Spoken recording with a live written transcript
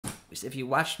if you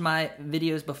watched my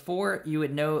videos before, you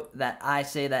would know that I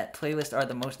say that playlists are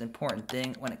the most important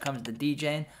thing when it comes to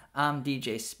DJing. I'm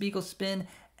DJ Spiegelspin,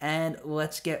 and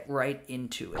let's get right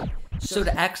into it. So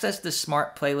to access the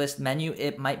Smart Playlist menu,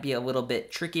 it might be a little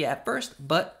bit tricky at first,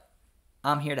 but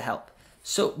I'm here to help.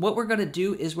 So what we're going to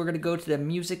do is we're going to go to the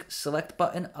Music Select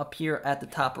button up here at the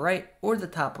top right or the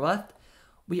top left.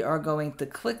 We are going to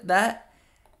click that,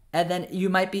 and then you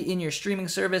might be in your streaming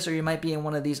service or you might be in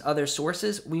one of these other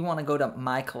sources. We want to go to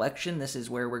My Collection. This is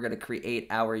where we're going to create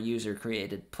our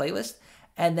user-created playlist.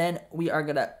 And then we are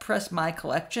going to press My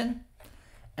Collection.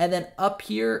 And then up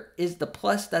here is the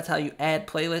plus. That's how you add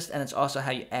playlist, and it's also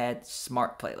how you add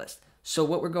Smart Playlist. So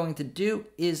what we're going to do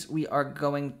is we are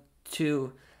going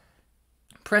to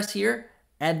press here,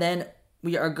 and then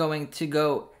we are going to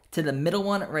go to the middle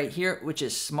one right here, which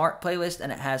is Smart Playlist,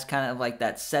 and it has kind of like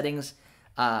that settings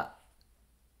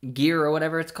gear or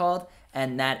whatever it's called,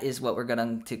 and that is what we're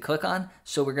going to click on.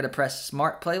 So we're going to press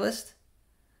Smart Playlist,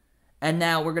 and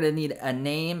now we're going to need a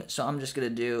name, so I'm just going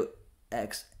to do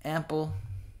example.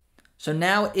 So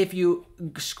now if you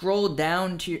scroll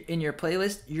down to in your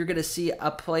playlist, you're going to see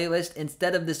a playlist.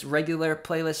 Instead of this regular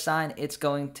playlist sign, it's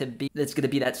going to be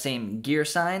that same gear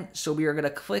sign. So we are going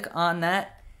to click on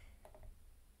that,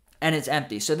 and it's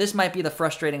empty. So this might be the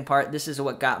frustrating part. This is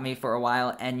what got me for a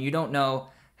while, and you don't know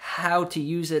how to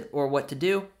use it or what to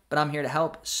do, but I'm here to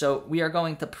help. So we are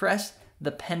going to press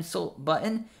the pencil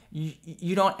button.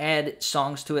 You don't add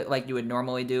songs to it like you would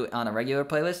normally do on a regular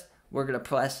playlist. We're going to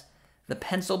press the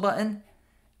pencil button,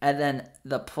 and then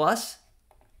the plus,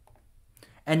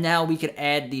 and now we can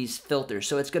add these filters.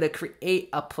 So it's going to create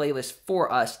a playlist for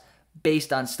us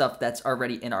based on stuff that's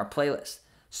already in our playlist.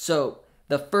 So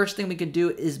the first thing we can do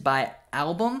is by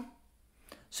album.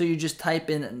 So you just type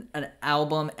in an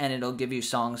album, and it'll give you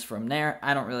songs from there.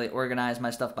 I don't really organize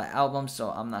my stuff by album, so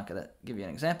I'm not going to give you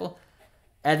an example.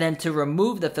 And then to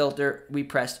remove the filter, we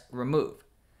press remove.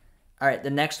 All right, the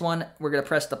next one, we're going to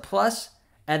press the plus,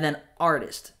 and then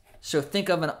artist. So think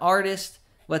of an artist.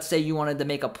 Let's say you wanted to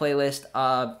make a playlist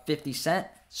of 50 Cent.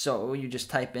 So you just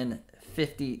type in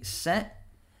 50 Cent.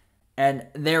 And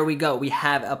there we go. We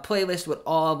have a playlist with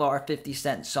all of our 50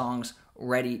 Cent songs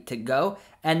ready to go.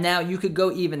 And now you could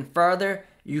go even further.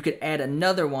 You could add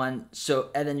another one.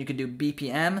 And then you could do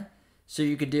BPM. So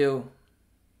you could do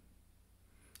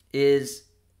is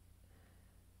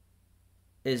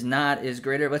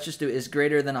greater. Let's just do is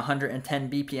greater than 110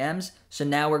 BPMs. So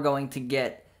now we're going to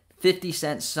get 50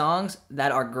 Cent songs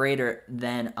that are greater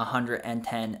than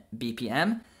 110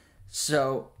 BPM.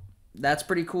 So that's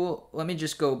pretty cool. Let me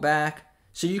just go back.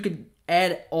 So you could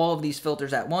add all of these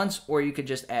filters at once, or you could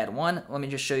just add one. Let me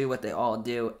just show you what they all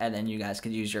do, and then you guys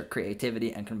could use your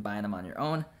creativity and combine them on your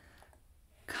own.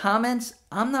 Comments,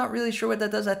 I'm not really sure what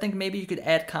that does. I think maybe you could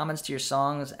add comments to your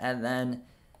songs, and then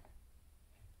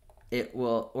it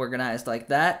will organize like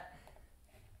that.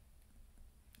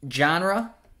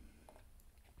 Genre.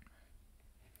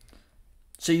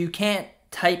 So you can't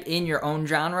type in your own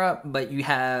genre, but you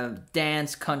have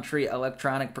dance, country,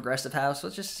 electronic, progressive house.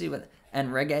 Let's just see and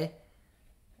reggae.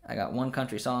 I got one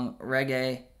country song,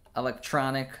 reggae,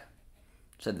 electronic.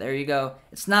 So there you go.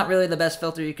 It's not really the best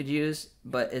filter you could use,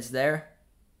 but it's there.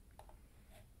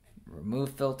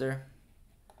 Remove filter.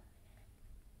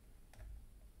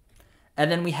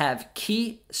 And then we have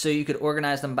key, so you could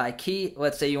organize them by key.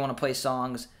 Let's say you want to play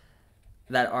songs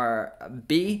that are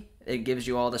B. It gives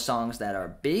you all the songs that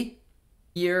are B.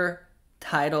 Year,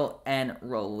 title, and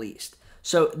released.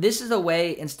 So this is a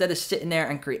way, instead of sitting there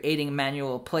and creating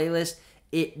manual playlists,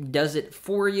 it does it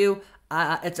for you.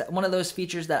 It's one of those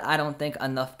features that I don't think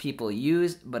enough people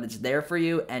use, but it's there for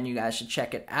you, and you guys should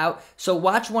check it out. So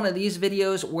watch one of these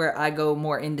videos where I go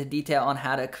more into detail on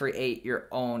how to create your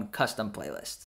own custom playlist.